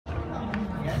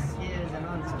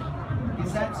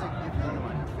Is that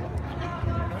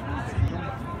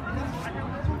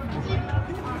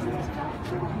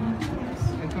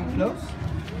can come close?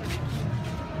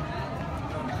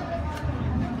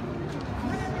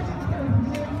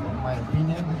 My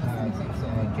opinion, I think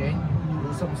change, do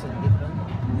something different.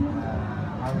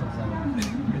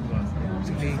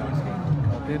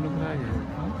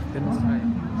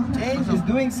 Change is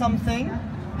doing something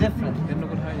different.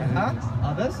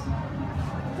 Others?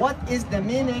 What is the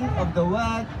meaning of the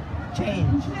word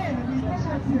change?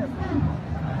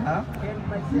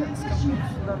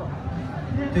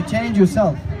 To change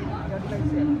yourself.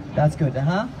 That's good.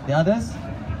 The others?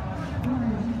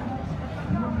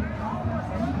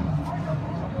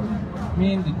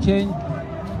 Mean the change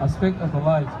aspect of the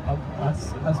life,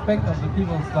 aspect of the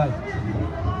people's life.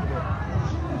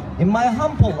 In my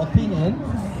humble opinion,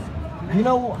 you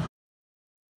know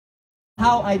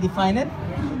how I define it?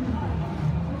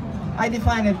 I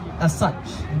define it as such.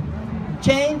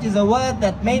 Change is a word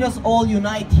that made us all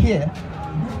unite here.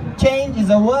 Change is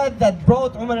a word that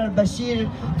brought Umar al-Bashir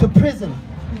to prison.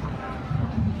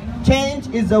 Change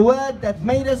is a word that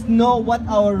made us know what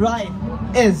our right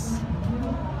is.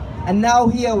 And now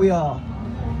here we are,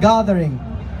 gathering,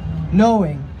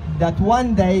 knowing that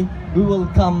one day we will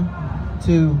come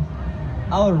to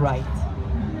our right.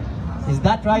 Is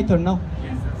that right or no?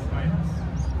 Yes, that's right.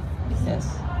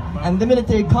 Yes. And the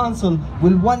military council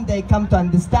will one day come to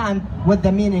understand what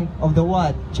the meaning of the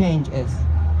word change is.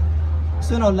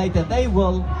 Sooner or later, they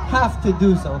will have to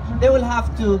do so. They will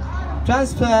have to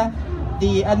transfer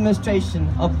the administration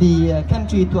of the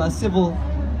country to a civil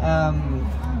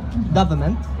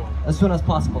government as soon as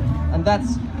possible. And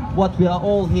that's what we are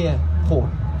all here for.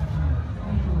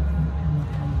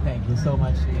 Thank you so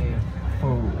much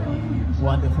for a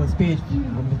wonderful speech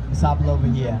from Ms. Abel over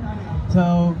here.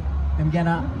 So I'm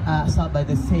gonna start by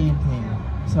the same thing.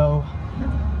 So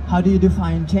how do you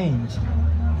define change?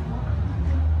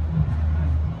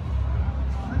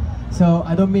 So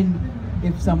I don't mean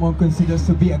if someone considers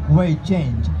to be a great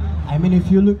change. I mean, if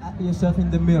you look at yourself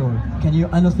in the mirror, can you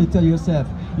honestly tell yourself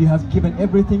you have given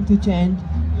everything to change?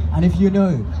 And if you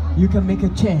know you can make a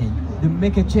change, then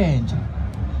make a change.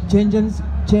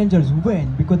 Changers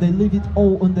win because they leave it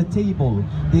all on the table.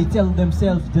 They tell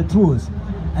themselves the truth.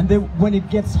 And then when it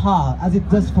gets hard, as it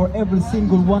does for every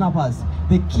single one of us,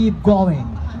 they keep going.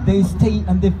 They stay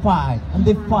and they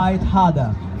fight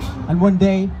harder. And one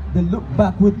day they look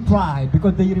back with pride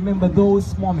because they remember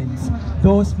those moments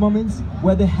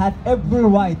where they had every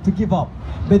right to give up,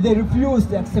 but they refused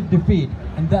to accept defeat.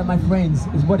 And that, my friends,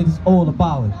 is what it is all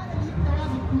about.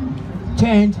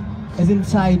 Change is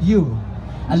inside you.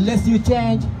 Unless you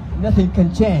change, nothing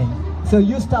can change. So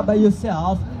you start by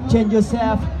yourself, change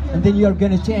yourself, and then you're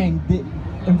gonna change the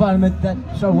environment that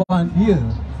surrounds you.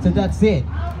 So that's it.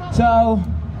 So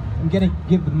I'm gonna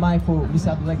give the mic for Ms.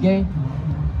 Abdul again.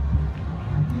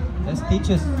 As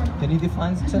teachers, can you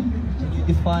define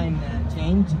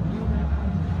change?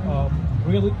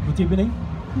 Really, good evening.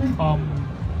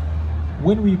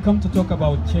 When we come to talk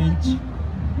about change,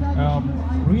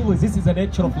 really this is the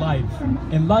nature of life.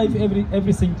 In life,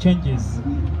 everything changes,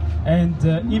 and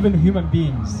even human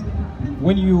beings.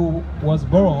 When you was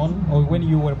born, or when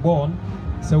you were born,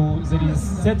 so there is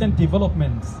certain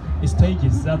development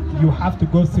stages that you have to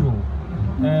go through,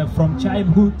 from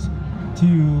childhood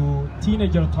to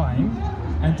teenager time,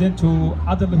 and then to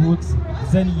adulthood.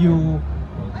 Then you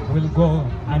will go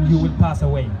and you will pass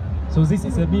away. So this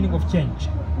is the meaning of change.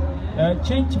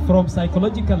 Change from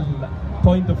psychological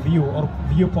point of view or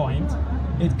viewpoint,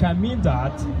 it can mean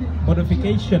that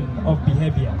modification of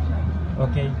behavior.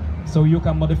 Okay, so you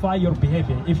can modify your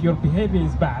behavior. If your behavior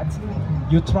is bad,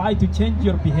 you try to change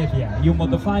your behavior, you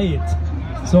modify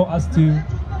it so as to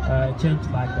change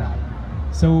like that.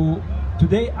 So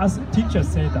today, as teachers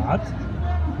say that,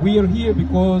 we are here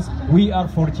because we are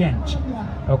for change.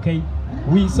 Okay,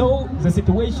 we saw the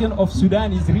situation of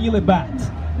Sudan is really bad.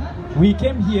 We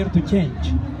came here to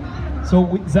change.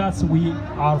 So that's we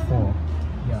are for.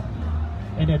 Yeah.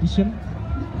 Any addition?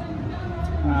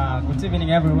 Good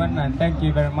evening, everyone, and thank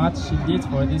you very much indeed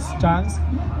for this chance.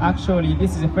 Actually,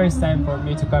 this is the first time for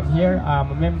me to come here.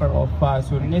 I'm a member of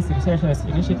Sudanese Researchers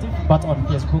Initiative, but on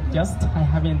Facebook just. I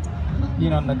haven't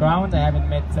been on the ground. I haven't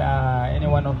met any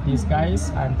one of these guys,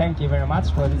 and thank you very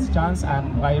much for this chance.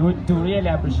 And I do really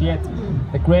appreciate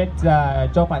the great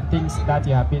job and things that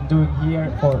you have been doing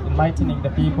here for enlightening the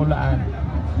people and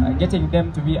getting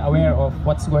them to be aware of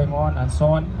what's going on and so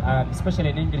on, especially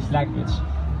in English language.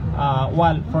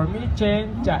 Well, for me,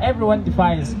 change, everyone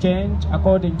defines change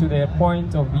according to their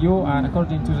point of view and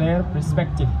according to their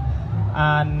perspective.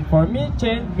 And for me,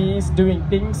 change means doing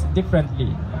things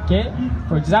differently. Okay,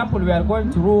 for example, we are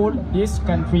going to rule this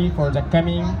country for the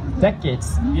coming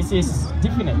decades. This is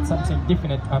definite, something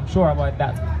definite, I'm sure about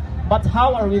that. But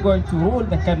how are we going to rule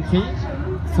the country?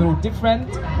 Through different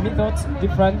methods,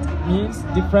 different means,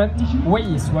 different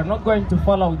ways. We're not going to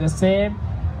follow the same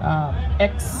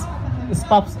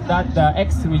steps that the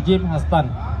ex-regime has done.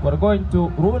 We're going to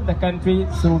rule the country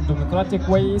through democratic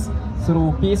ways,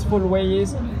 through peaceful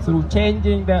ways, through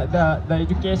changing the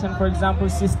education, for example,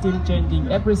 system,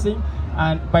 changing everything.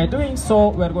 And by doing so,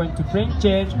 we're going to bring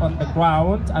change on the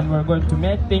ground, and we're going to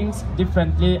make things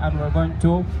differently, and we're going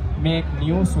to make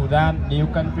new Sudan, new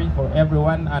country for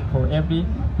everyone and for every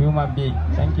human being.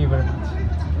 Thank you very much.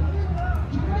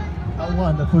 A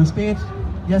wonderful speech.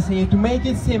 Just here to make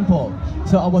it simple.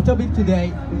 So our topic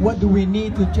today, what do we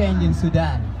need to change in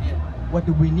Sudan? What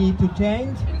do we need to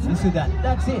change in Sudan?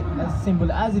 That's it, as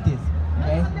simple as it is.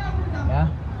 Okay? Yeah?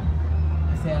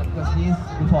 So, because he is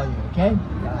before you, okay?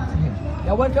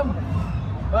 Yeah, welcome.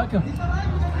 Welcome.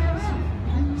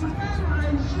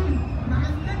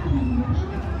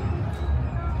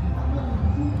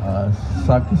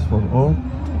 Thanks for all.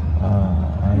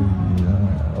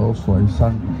 I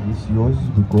thank these yours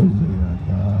because they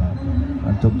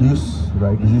introduced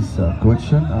like this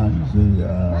question, and they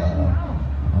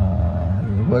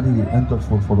very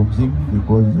interesting for them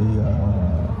because they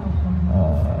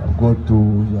go to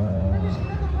the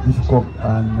difficult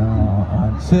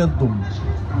and seldom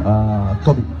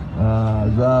topic.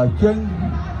 The king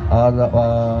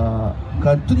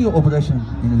continue operation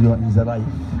in the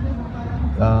life.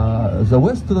 The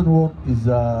Western world is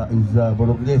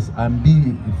progress and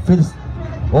be first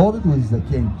always with the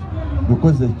king,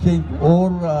 because the king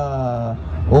all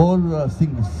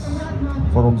things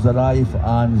from the life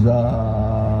and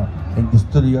the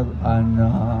industrial and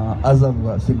other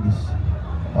things.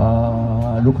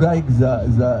 Look like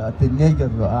the teenager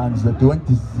and the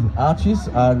 20s arches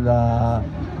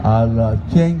are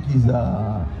king is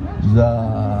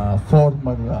the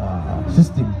former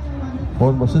system.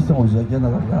 Former system of the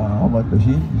General Omar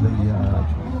Bashir, they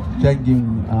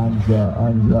changing and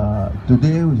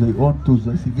today they want to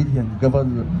the civilian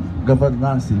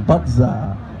governance, but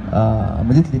the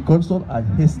military council are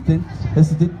hesitant,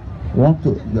 want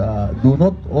to do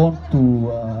not want to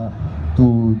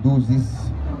do this,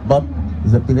 but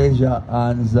the pressure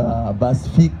and the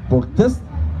pacific protest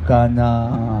can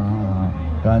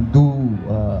do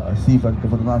civil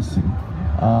governance.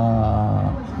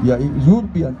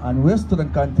 European and Western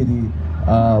country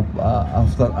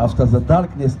after the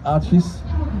darkness arches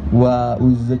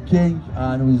with the king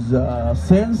and with the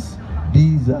sense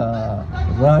be the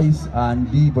rise and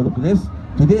be progress.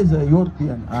 Today the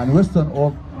European and Western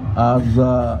world are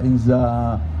in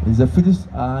the first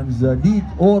and the lead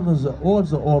all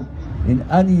the world in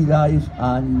any life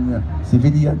and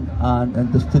civilian and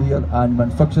industrial and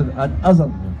manufacturing and other.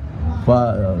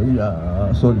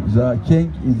 So the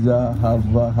change is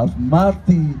have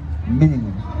multi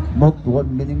meaning, not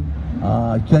one meaning.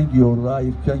 Change your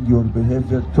life, change your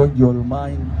behavior, change your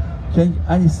mind, change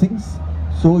anything,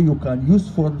 so you can use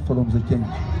from the change.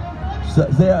 So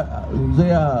they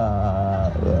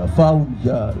found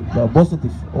the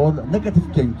positive or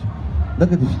negative change. We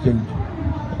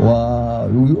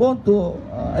want to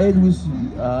always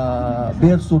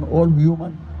person all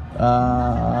human.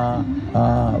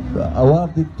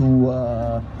 Awarded to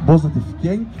positive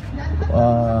change.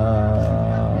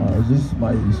 This is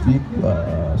my speech.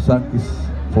 Thanks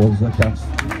for the chance.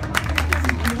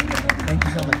 Thank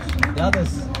you so much. The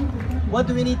others, what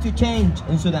do we need to change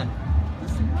in Sudan?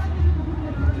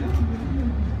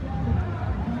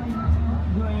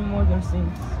 Doing modern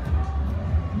things.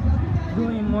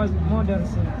 Doing modern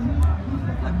things.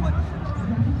 Like what?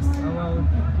 About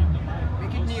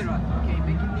Make it nearer. Okay,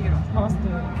 make it nearer. past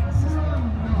system.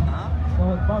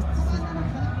 About past system.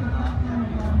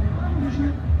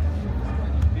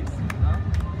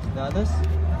 The others?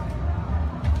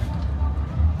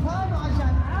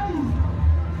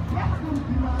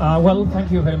 Well,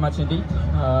 thank you very much indeed.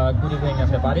 Good evening,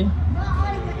 everybody.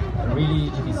 Really,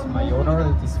 it is my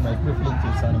honor, it is my privilege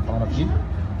to stand in front of you.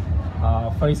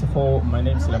 First of all, my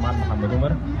name is Suleiman Mohammed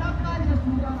Umar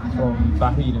from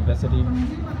Bahri University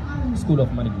School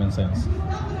of Management Science.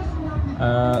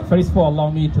 First of all, allow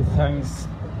me to thank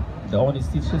the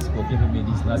honest teachers for giving me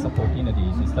this nice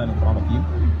opportunity to stand in front of you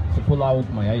to pull out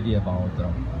my idea about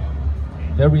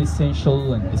very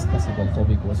essential and discussable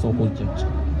topic was so-called change.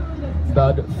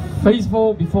 But first of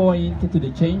all, before I get to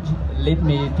the change, let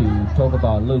me to talk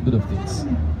about a little bit of things.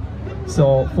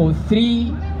 So for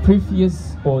 3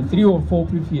 or 4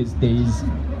 previous days,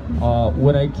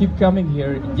 when I keep coming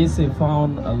here, yes, I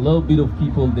found a little bit of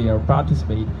people they are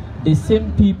participate. The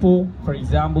same people, for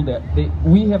example,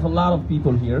 we have a lot of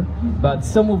people here, but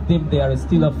some of them, they are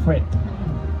still afraid.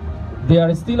 They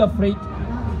are still afraid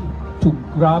to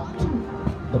grab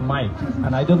the mic,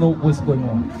 and I don't know what's going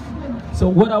on. So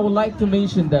what I would like to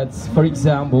mention that, for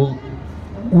example,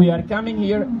 we are coming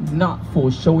here not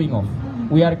for showing off.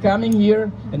 We are coming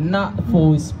here not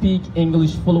for speak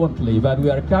English fluently, but we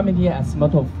are coming here as a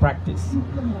matter of practice.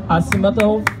 As a matter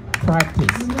of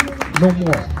practice, no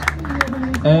more.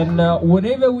 And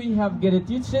whenever we have get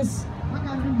teachers,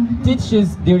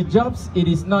 their jobs, it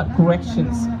is not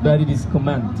corrections, but it is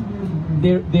command.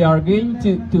 They are going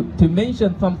to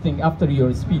mention something after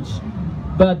your speech,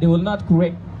 but they will not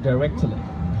correct directly.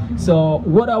 So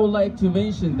what I would like to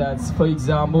mention that, for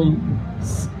example,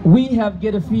 we have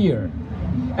get a fear,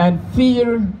 and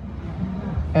fear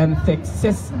and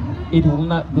success, it will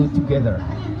not go together.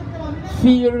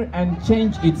 Fear and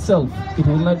change itself, it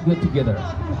will not go together.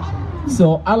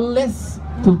 So unless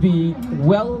to be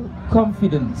well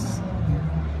confidence.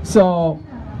 So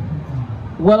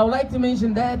what I would like to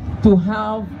mention that to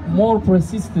have more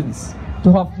persistence,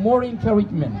 to have more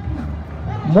encouragement.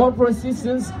 More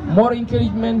persistence, more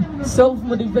encouragement,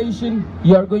 self-motivation,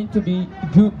 you are going to be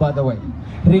good, by the way.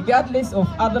 Regardless of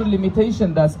other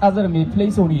limitations that others may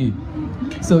place on you.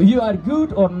 So you are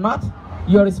good or not,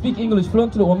 you are speaking English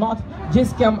fluently or not,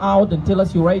 just come out and tell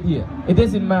us you're right here. It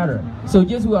doesn't matter. So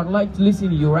just we are like to listen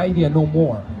to you right here, no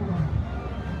more.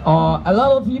 A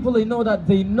lot of people, they know that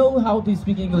they know how to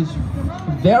speak English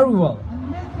very well.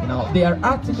 You know, they are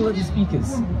articulate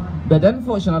speakers. But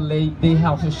unfortunately, they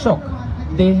have a shock.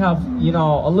 They have, you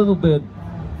know, a little bit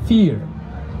fear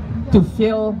to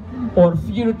fail, or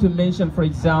fear to mention, for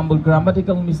example,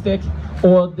 grammatical mistake,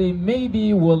 or they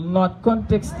maybe will not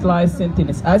contextualize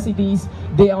sentence as it is.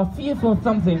 They are fearful of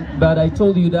something, but I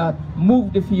told you that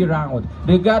move the fear out,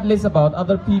 regardless about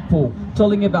other people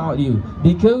telling about you,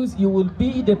 because you will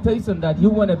be the person that you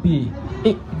want to be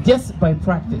just by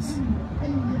practice.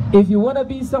 If you want to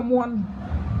be someone,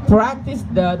 practice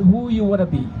that who you want to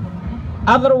be.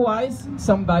 Otherwise,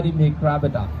 somebody may grab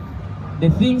it up.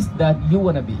 The things that you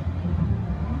want to be.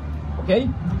 Okay?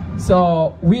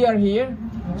 So we are here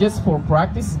just for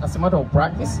practice, as a matter of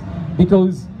practice,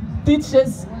 because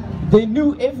teachers, they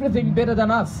knew everything better than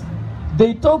us.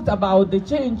 They talked about the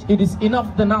change, it is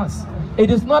enough than us. It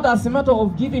is not as a matter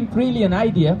of giving freely an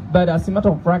idea, but as a matter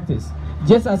of practice,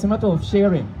 just as a matter of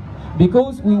sharing.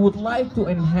 Because we would like to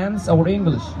enhance our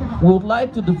English. We would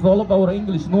like to develop our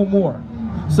English no more.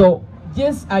 So,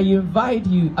 yes, I invite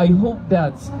you, I hope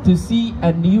that to see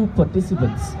a new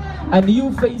participants, a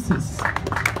new faces.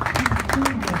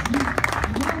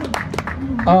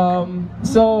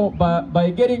 So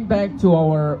by getting back to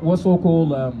our what's so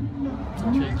called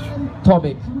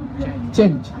topic,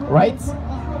 change, right?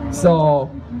 So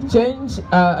change,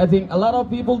 I think a lot of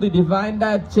people, they define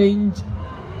that change,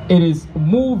 it is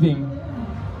moving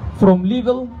from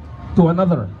level to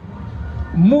another,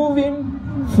 moving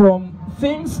from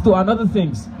things to another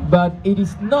things, but it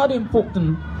is not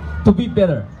important to be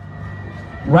better,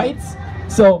 right?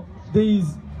 So there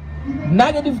is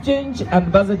negative change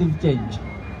and positive change,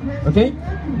 okay?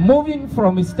 Moving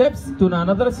from steps to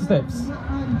another steps,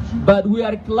 but we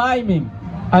are climbing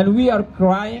and we are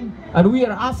crying and we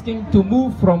are asking to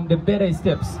move from the better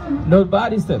steps, not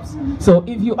bad steps. So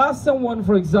if you ask someone,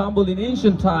 for example, in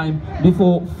ancient time,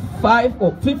 before 5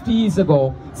 or 50 years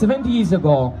ago, 70 years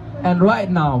ago, and right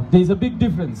now, there's a big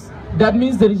difference. That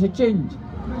means there is a change.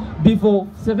 Before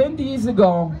 70 years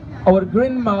ago, our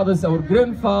grandmothers, our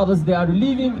grandfathers, they are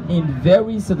living in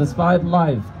very satisfied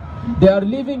life. They are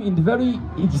living in very,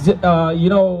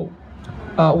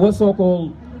 what's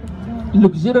so-called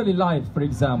luxury life, for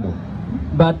example.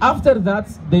 But after that,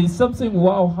 there is something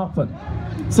wow happened.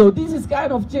 So this is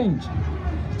kind of change.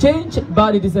 Change,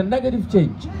 but it is a negative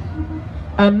change.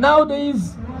 And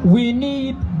nowadays, we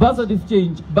need positive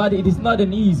change, but it is not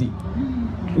an easy.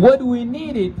 What we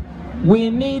need,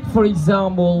 for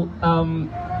example,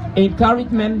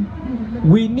 encouragement.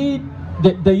 We need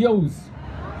the youth.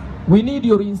 We need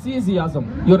your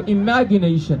enthusiasm, your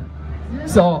imagination.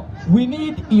 So we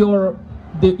need your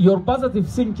positive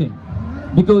thinking,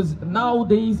 because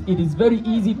nowadays it is very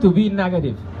easy to be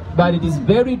negative, but it is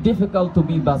very difficult to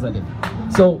be positive.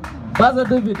 So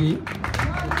positivity,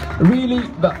 really,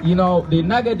 you know, the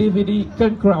negativity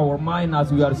conquer our mind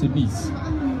as we are Sudanese.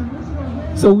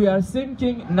 So we are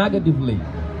thinking negatively,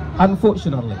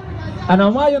 unfortunately. And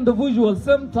am I individual,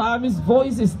 sometimes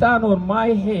voices stand on my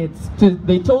head.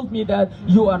 They told me that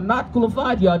you are not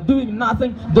qualified, you are doing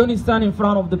nothing, don't stand in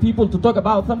front of the people to talk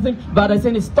about something. But I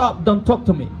said, stop, don't talk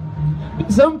to me.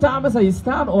 Sometimes I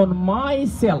stand on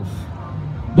myself,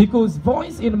 because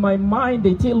voice in my mind,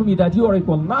 they tell me that you are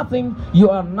equal nothing, you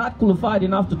are not qualified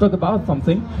enough to talk about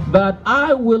something. But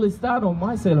I will stand on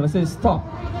myself and say,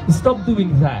 stop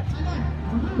doing that.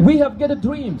 We have got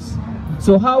dreams.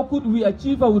 So how could we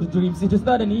achieve our dreams? It is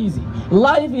not an easy.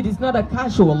 Life, it is not a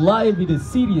casual life, it is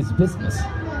serious business.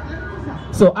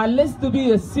 So unless to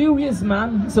be a serious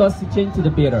man so as to change to the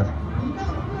better.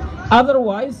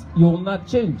 Otherwise, you will not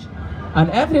change. And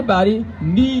everybody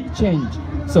need change.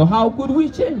 So how could we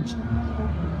change?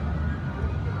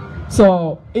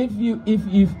 So if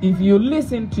you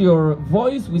listen to your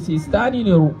voice, which is standing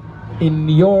in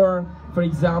your, for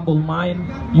example, mind,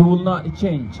 you will not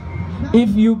change. If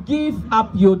you give up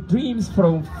your dreams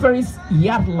from first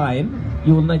yard line,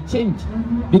 you will not change.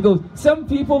 Because some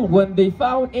people, when they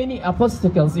found any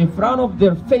obstacles in front of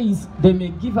their face, they may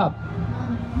give up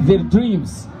their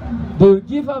dreams. They will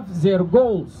give up their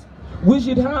goals. We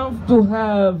should have to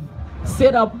have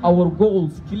set up our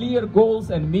goals, clear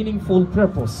goals and meaningful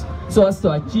purpose, so as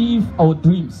to achieve our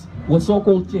dreams, what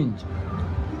so-called change.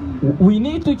 We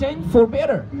need to change for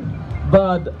better.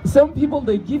 But some people,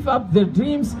 they give up their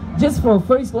dreams just for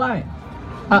first line.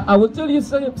 I will tell you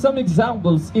some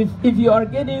examples. If you are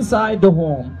getting inside the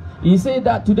home, you say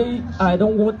that today I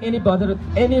don't want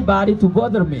anybody to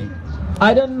bother me.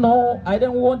 I don't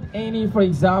want any, for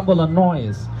example, a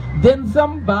noise. Then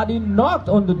somebody knocked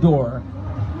on the door.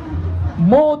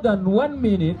 More than 1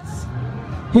 minute,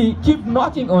 he keep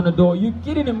knocking on the door. You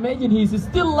couldn't imagine he's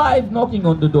still alive knocking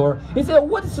on the door. He said,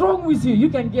 what's wrong with you? You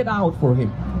can get out for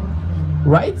him.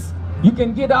 Right? You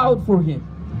can get out for him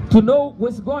to know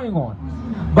what's going on.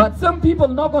 But some people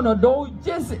knock on the door,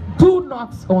 just 2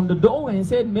 knocks on the door, and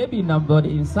said maybe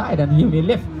nobody inside, and he may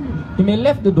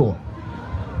left the door.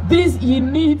 This, you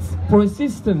need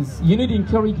persistence, you need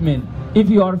encouragement. If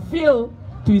you are failed,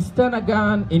 to stand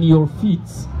again in your feet,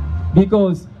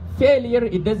 because failure,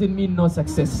 it doesn't mean no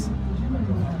success.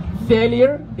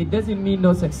 Failure, it doesn't mean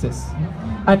no success.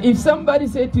 And if somebody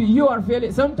said to you, you are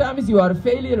failure, sometimes you are a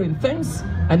failure in things,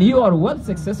 and you are one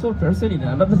successful person in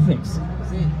another things.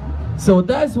 So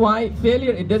that's why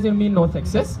failure, it doesn't mean no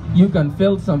success. You can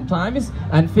fail sometimes,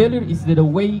 and failure is the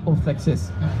way of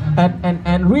success.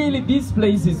 And really, this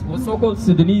place is what's so-called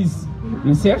Sudanese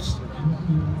Research.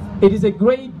 It is a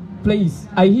great place.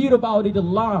 I hear about it a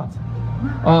lot.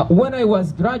 When I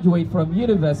was graduate from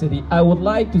university, I would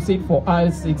like to sit for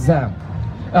IELTS exam.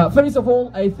 First of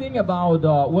all, I think about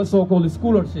what's so-called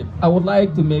scholarship. I would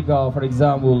like to make, for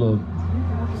example,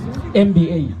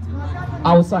 MBA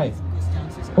outside.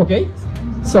 Okay,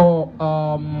 so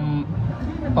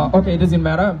okay, it doesn't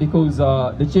matter, because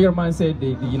the chairman said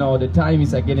the time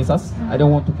is against us. I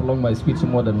don't want to prolong my speech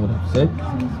more than what I've said.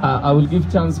 I will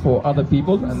give chance for other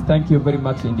people, and thank you very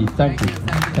much indeed. Thank you.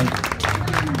 Thank you.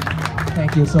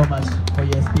 Thank you so much for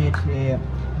your speech.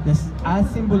 Just as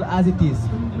simple as it is,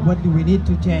 what do we need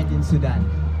to change in Sudan?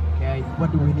 Okay,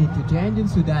 what do we need to change in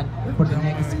Sudan for the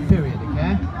next period?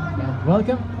 Okay,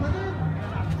 welcome.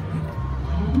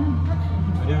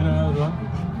 Good evening, everyone.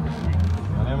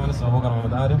 My name is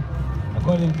Mohamed Adam.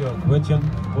 According to your question,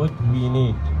 what we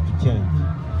need to change,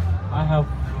 I have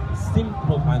a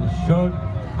simple and short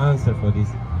answer for this.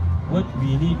 What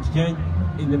we need to change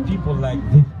is the people like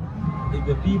this. It's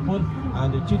the people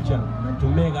and the children to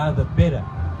make others better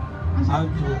and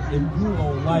to improve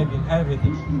our life in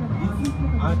everything,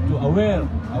 and to aware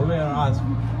us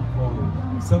for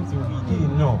something we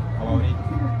didn't know about it,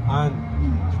 and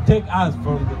to take us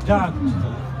from the dark to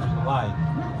the light.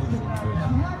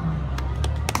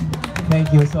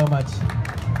 Thank you so much.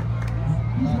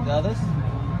 The others?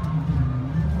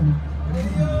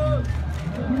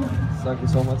 Thank you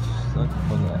so much. Thank you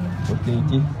for the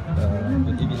opportunity.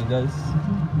 Good evening, guys.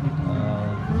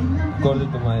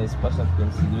 According to my special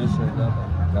consideration that I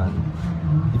can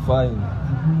define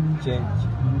change,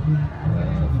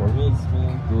 for me it's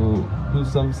mean to do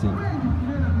something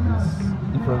with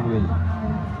different way.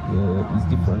 With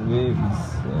different way, with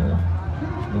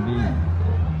maybe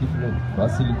different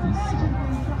facilities.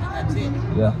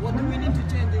 Yeah. What do we need to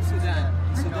change in Sudan?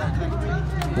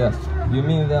 Yeah, you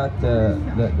mean that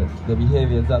the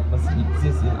behavior that must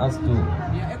exist in us too?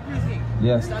 Yeah, everything.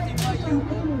 Yeah. Starting by you.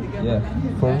 Yeah.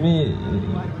 For me,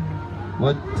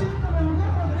 what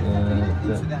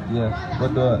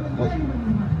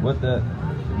the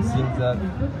things that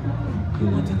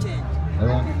I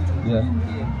want, yeah.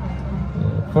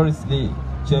 Firstly,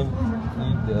 change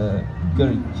need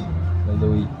courage. By the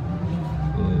way,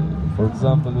 for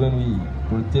example, when we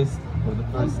protest for the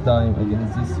first time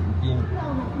against this regime,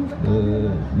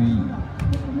 we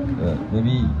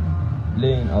maybe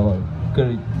laying our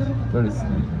courage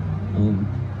firstly, in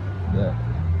the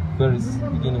first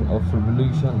beginning of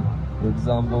revolution. For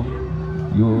example,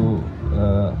 you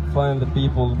find the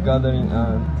people gathering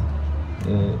and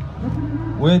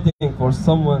waiting for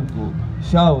someone to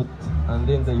shout, and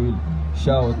then they will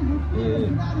shout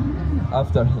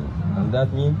after him, and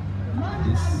that means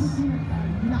this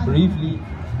briefly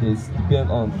is depend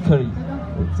on courage.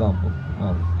 For example,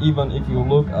 even if you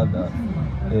look at the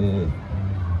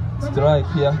strike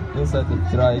here, inside the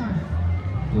strike,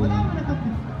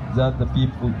 that the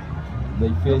people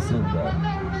they facing the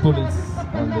police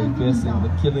and they facing the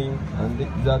killing, and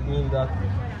that means that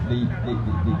they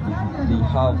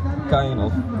have kind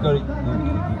of courage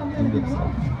in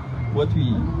themselves. What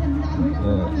we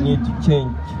need to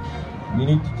change, we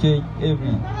need to change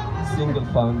every single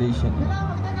foundation.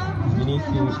 We need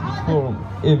to reform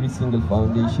every single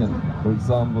foundation. For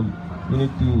example, we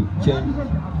need to change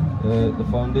the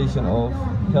foundation of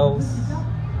health,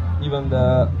 even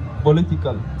the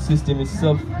political system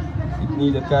itself. It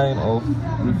needs a kind of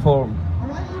reform.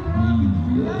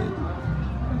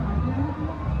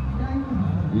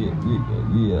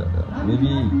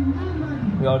 Maybe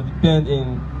we are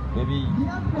depending maybe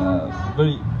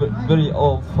very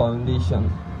old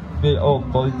foundation, very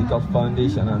old political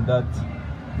foundation, and that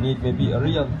need maybe a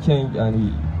real change, and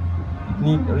it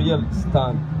need a real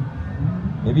stand.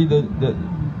 Maybe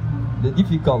the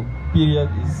difficult period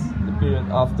is the period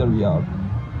after we are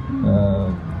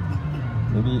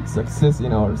maybe success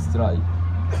in our strike.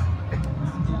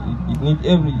 It needs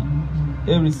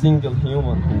every single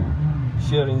human who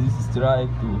share in this strike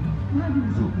to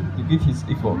give his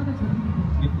effort,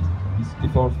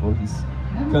 for his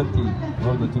country in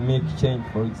order to make change.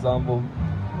 For example,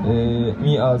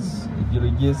 me as a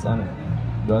geologist and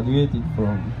graduated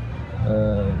from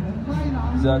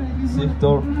that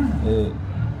sector,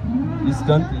 this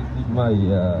country with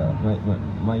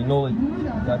my knowledge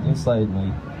that inside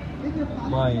my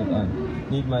mind,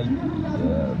 and need my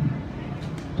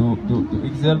to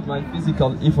exert my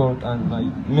physical effort and my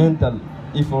mental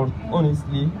effort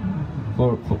honestly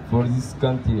for this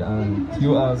country, and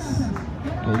you as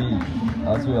maybe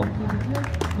as well.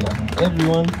 Yeah,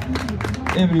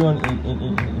 everyone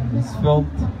in this field,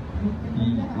 he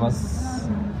must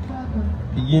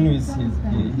begin with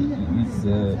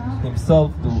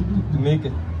himself to make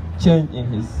a change in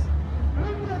his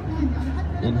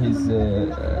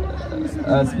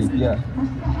aspect. Yeah.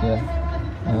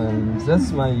 And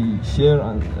that's my share,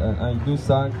 and I do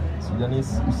thank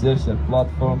Sudanese Researchers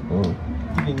Platform for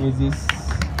giving me this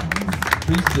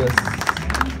precious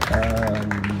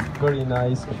very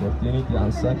nice opportunity,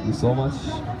 and thank you so much.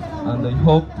 And I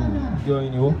hope to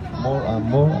join you more and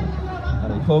more,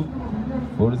 and I hope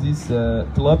for this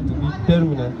club to be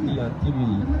permanently until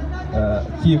we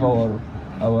achieve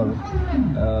our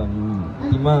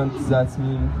demands, that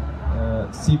means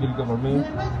civil government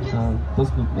and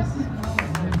possible places.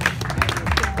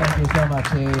 Thank you so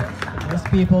much. Most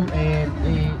people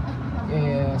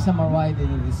summarized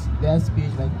their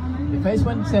speech. Like the first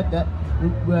one said that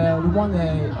we want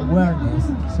awareness.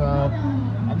 So,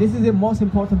 and this is the most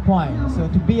important point. So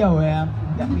to be aware,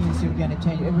 that means you're gonna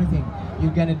change everything.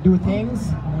 You're gonna do things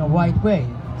in the right way.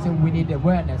 So we need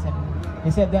awareness. And he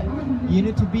said that you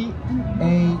need to be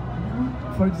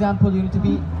for example, you need to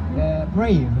be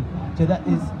brave. So that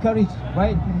is courage,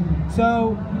 right?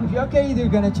 So if you're okay, you're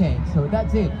gonna change. So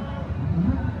that's it.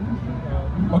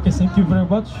 Okay, thank you very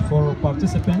much for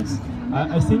participants.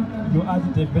 I think you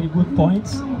added a very good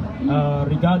points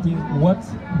regarding what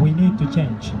we need to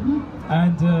change,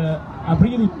 and I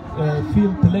really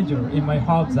feel pleasure in my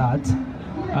heart that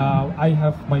I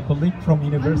have my colleague from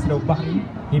University of Bahrain.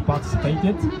 He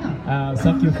participated.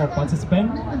 Thank you for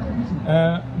participating.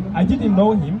 I didn't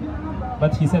know him,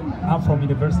 but he said, I'm from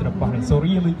University of Bahrain. So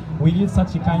really, we need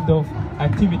such a kind of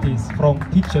activities from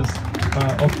teachers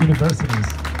of universities.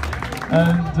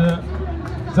 And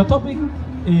the topic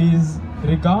is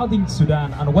regarding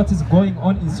Sudan and what is going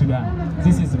on in Sudan.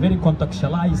 This is a very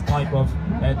contextualized type of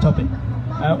topic.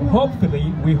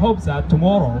 Hopefully, we hope that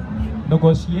tomorrow,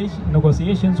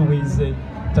 negotiations with the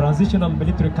Transitional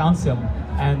Military Council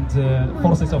and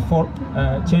Forces of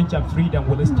Change and Freedom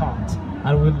will start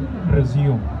and will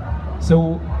resume.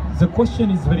 So the question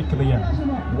is very clear.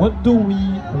 What do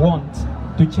we want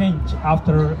to change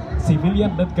after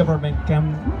civilian-led government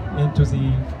came into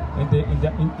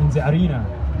in the arena?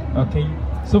 Okay.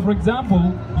 So for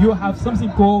example, you have something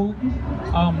called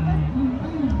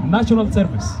national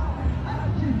service.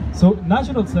 So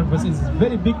national service is a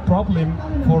very big problem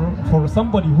for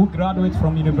somebody who graduates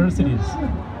from universities.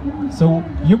 So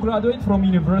you graduate from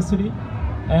university,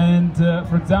 and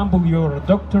for example, you're a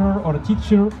doctor or a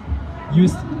teacher,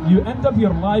 you end up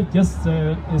your life just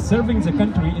serving the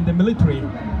country in the military.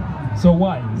 So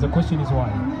why? The question is why.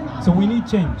 So we need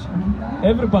change.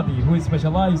 Everybody who is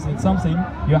specialized in something,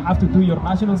 you have to do your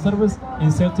national service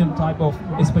in certain type of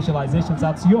specializations.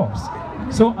 That's yours.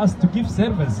 So as to give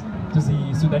service to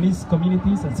the Sudanese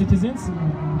communities and citizens,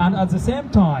 and at the same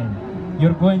time,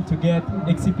 you're going to get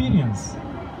experience.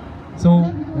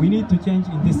 So we need to change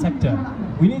in this sector.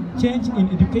 We need change in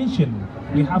education.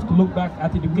 We have to look back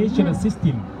at educational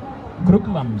system,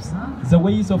 curriculums, the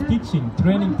ways of teaching,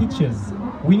 training teachers.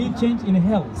 We need change in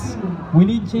health. We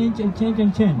need change and change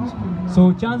and change.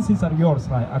 So chances are yours,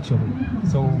 right, actually.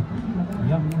 So,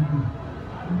 yeah.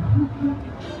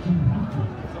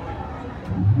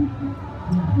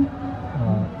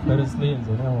 Firstly, in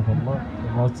the name of Allah,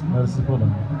 the most merciful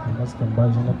and the most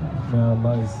compassionate, may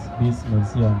Allah's peace,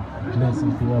 mercy, and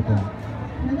blessing be upon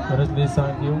you. Firstly,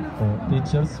 thank you for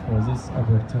teachers for this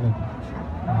opportunity,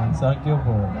 and thank you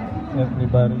for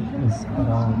everybody is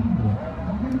around here.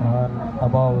 And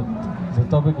about the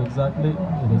topic exactly,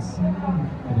 it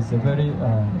is a very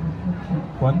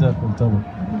wonderful topic,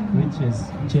 which is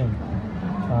change.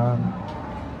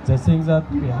 The things that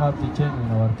we have to change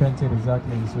in our country,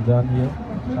 exactly in Sudan here,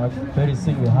 the very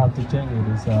thing we have to change it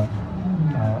is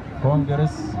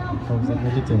Congress of the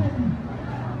military.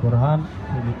 Burhan,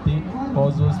 military, all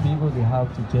those people we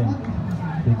have to change,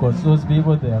 because those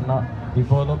people, they are not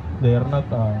developed, they are not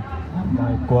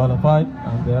qualified,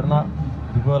 and they are not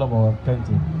develop our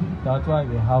country. That's why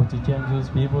we have to change those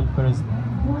people first.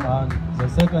 And the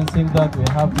second thing that we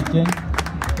have to change,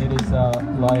 it is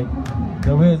like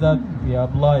the way that we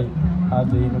apply at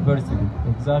the university.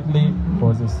 Exactly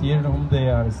for the students whom they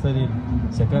are studying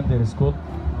secondary school,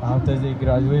 after they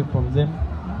graduate from them,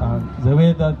 and the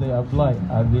way that they apply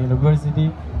at the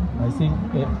university, I think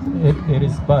it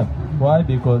is bad. Why?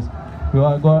 Because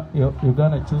you're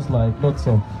gonna choose like lots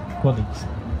of colleagues,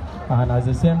 and at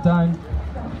the same time,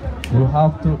 you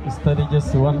have to study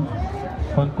just one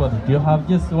college. You have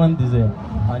just one desire,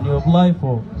 and you apply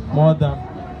for more than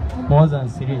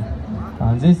three,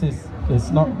 and this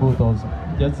is not good also.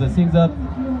 Just the things that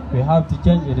we have to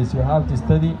change, it is you have to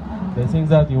study the things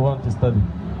that you want to study.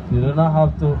 You do not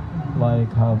have to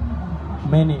like have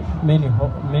many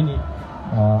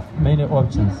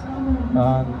options.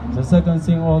 And the second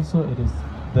thing also, it is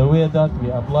the way that we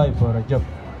apply for a job.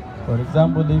 For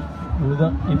example, if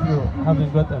you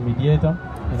haven't got a mediator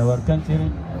in our country,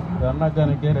 you are not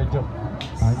gonna get a job.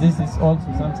 And this is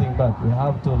also something bad. We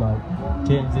have to like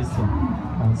change this thing.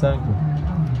 And thank you.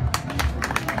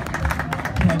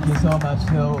 Thank you so much.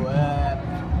 So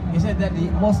you said that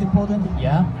the most important thing,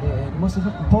 the most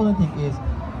important thing is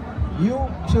you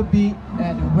should be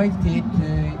weighted.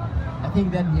 I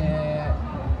think that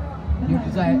your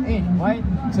desired aim, right?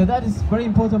 So that is very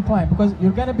important point, because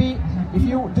you're gonna be, if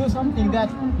you do something that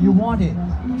you wanted,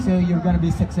 so you're gonna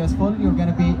be successful, you're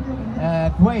gonna be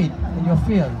great in your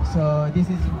field. So this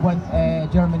is what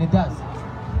Germany does.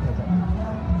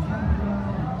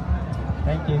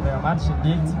 Thank you very much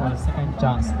indeed for the second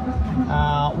chance.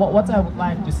 What I would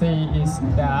like to say is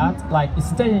that, like,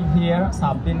 staying here,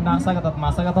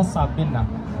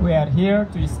 we are here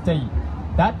to stay.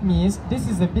 That means this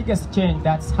is the biggest change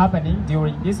that's happening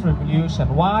during this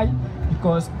revolution. Why?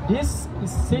 Because this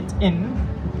sit-in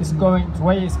is going to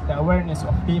raise the awareness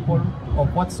of people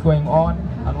of what's going on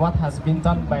and what has been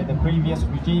done by the previous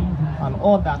regime and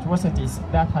all the atrocities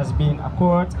that has been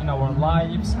occurred in our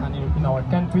lives and in our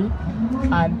country.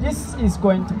 And this is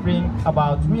going to bring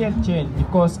about real change,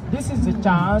 because this is the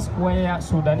chance where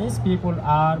Sudanese people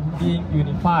are being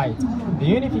unified. The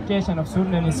unification of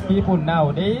Sudanese people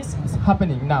nowadays is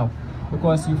happening now,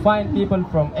 because you find people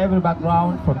from every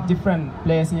background, from different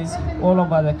places all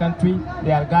over the country.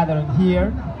 They are gathering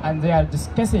here and they are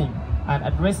discussing and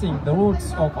addressing the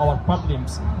roots of our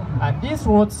problems. And these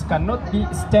roots cannot be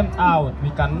stemmed out. We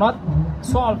cannot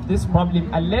solve this problem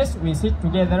unless we sit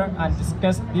together and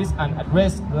discuss this and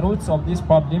address the roots of this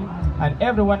problem, and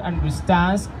everyone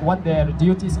understands what their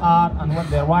duties are and what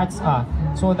their rights are,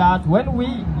 so that when we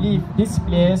leave this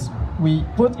place, we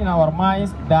put in our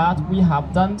minds that we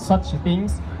have done such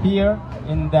things here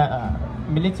in the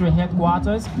military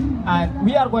headquarters, and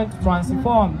we are going to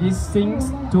transform these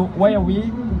things to where we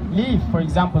live. For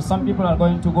example, some people are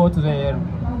going to go to their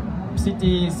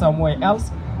city somewhere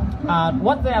else, and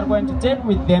what they are going to take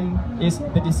with them is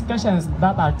the discussions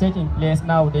that are taking place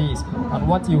nowadays and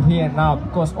what you hear now,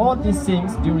 because all these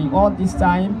things during all this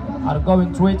time are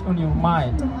going to wait on your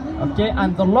mind. Okay,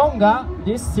 and the longer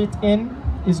this sit-in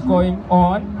is going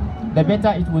on, the better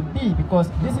it would be, because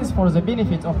this is for the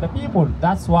benefit of the people.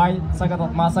 That's why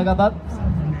Sagatat Ma Sagatat,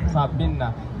 meetings have been.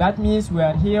 That means we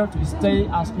are here to stay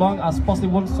as long as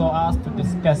possible so as to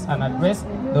discuss and address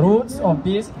the roots of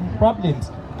these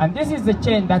problems. And this is the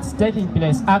change that's taking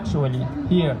place actually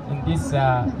here in this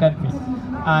country.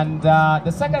 And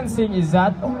the second thing is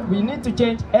that we need to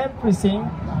change everything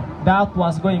that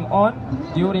was going on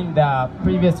during the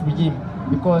previous regime,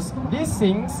 because these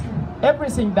things,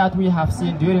 everything that we have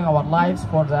seen during our lives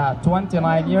for the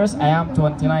 29 years, I am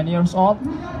 29 years old,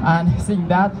 and I think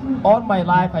that all my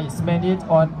life I spent it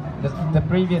on the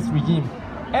previous regime.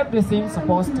 Everything's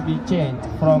supposed to be changed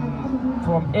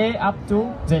from A up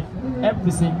to Z.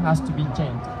 Everything has to be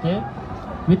changed, okay?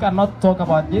 We cannot talk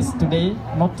about this today,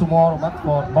 not tomorrow, but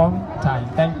for a long time.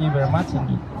 Thank you very much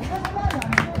indeed.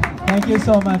 Thank you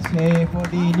so much for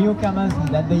the newcomers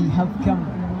that they have come.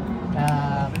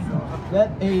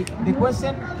 The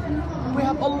question, we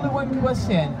have only one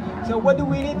question. So what do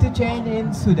we need to change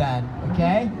in Sudan?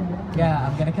 Okay? Yeah,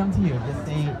 I'm gonna come to you. Just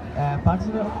a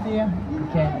participant over there.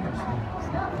 Okay.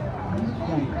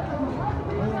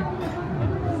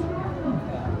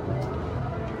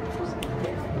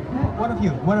 One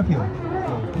of you.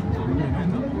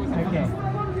 Okay.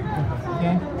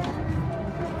 Okay.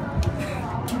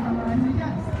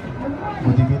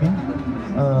 Good evening.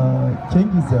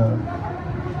 Change is a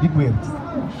big word.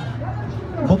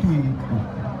 But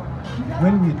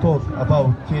when we talk about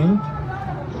change,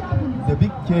 the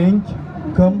big change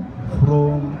comes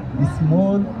from the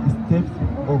small steps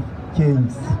of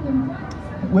change.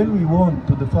 When we want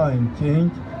to define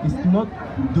change, it's not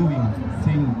doing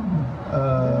things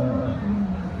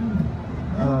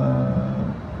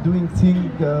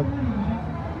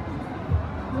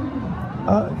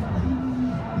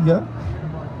yeah.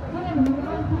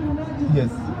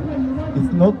 Yes,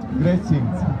 it's not great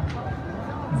things.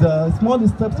 The small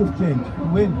steps of change,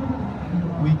 when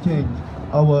we change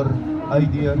our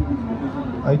ideas,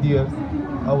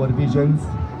 our visions,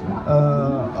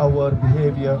 our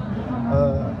behavior,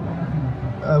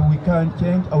 we can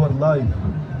change our life,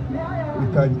 we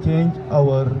can change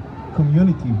our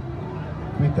community,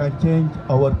 we can change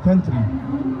our country,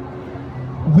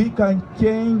 we can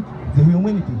change the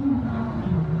humanity.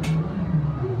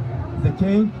 The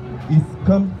change is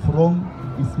come from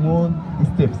small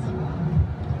steps.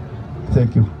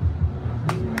 Thank you.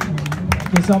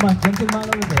 Thank you so much, gentleman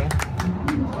over there.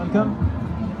 Welcome.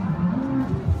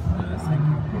 Thank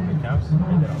you.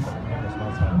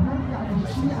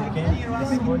 The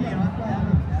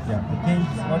change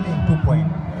is only in 2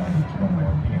 points, from my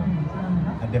opinion.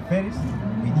 And the first,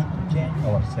 we need to change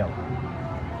ourselves.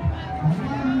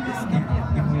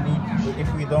 If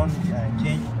we don't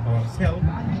change ourselves,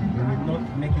 we will not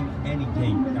making any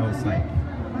change outside.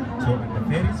 So at the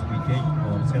first, we change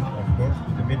ourselves, of course,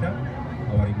 to the better,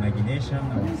 our imagination,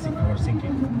 our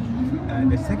thinking.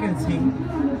 The second thing,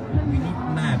 we need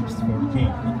maps for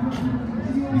change.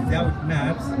 Without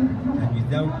maps and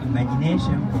without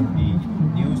imagination for the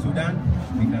new Sudan,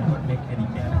 we cannot make any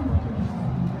change.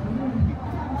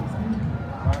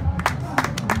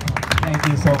 Thank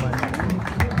you so much.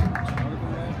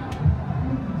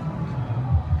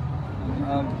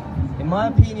 In my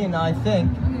opinion, I think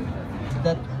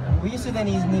that we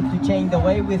Sudanese need to change the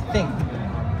way we think,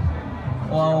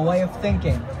 or our way of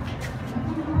thinking.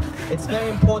 It's very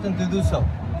important to do so.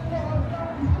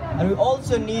 And we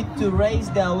also need to raise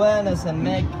the awareness and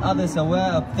make others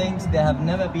aware of things they have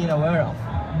never been aware of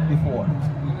before.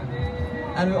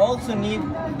 And we also need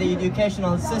the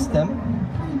educational system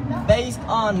based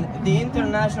on the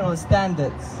international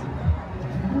standards.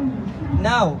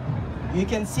 Now, you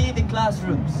can see the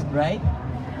classrooms, right?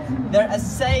 They're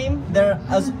as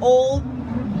old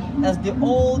as the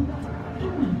old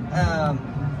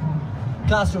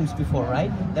classrooms before,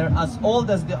 right? They're as old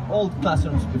as the old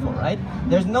classrooms before, right?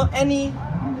 There's not any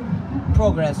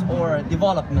progress or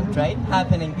development, right,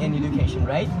 happening in education,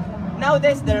 right?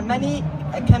 Nowadays, there are many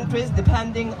countries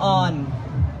depending on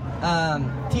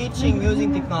teaching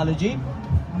using technology,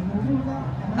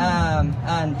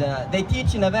 and they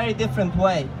teach in a very different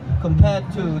way compared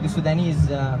to the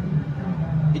Sudanese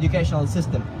educational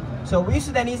system. So we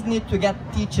Sudanese need to get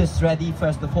teachers ready,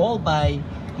 first of all, by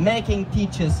making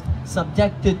teachers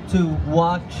subjected to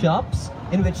workshops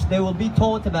in which they will be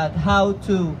taught about how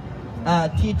to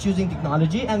teach using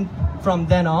technology, and from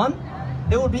then on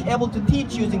they will be able to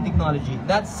teach using technology.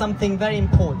 That's something very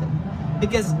important,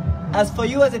 because as for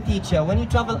you as a teacher, when you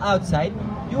travel outside,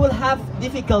 you will have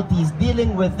difficulties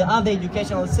dealing with the other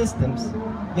educational systems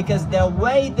because they're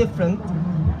way different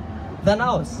than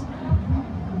ours.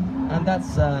 And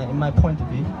that's, in my point of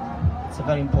view, it's a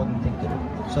very important thing to do.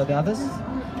 So the others?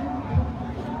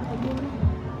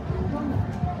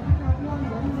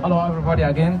 Hello everybody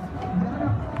again.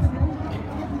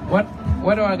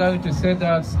 what am I going to say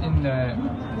that in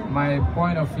my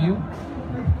point of view,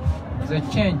 the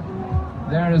change,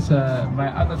 there is my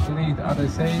other colleague,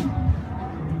 others say,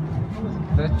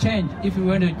 the change, if we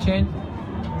want to change,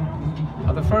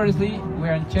 firstly, we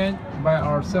are changed by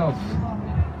ourselves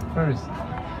first.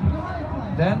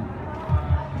 Then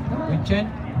we change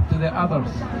to the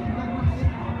others.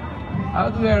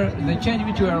 The change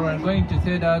which we are going to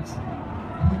say that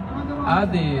are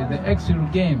the actual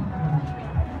game.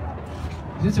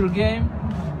 This game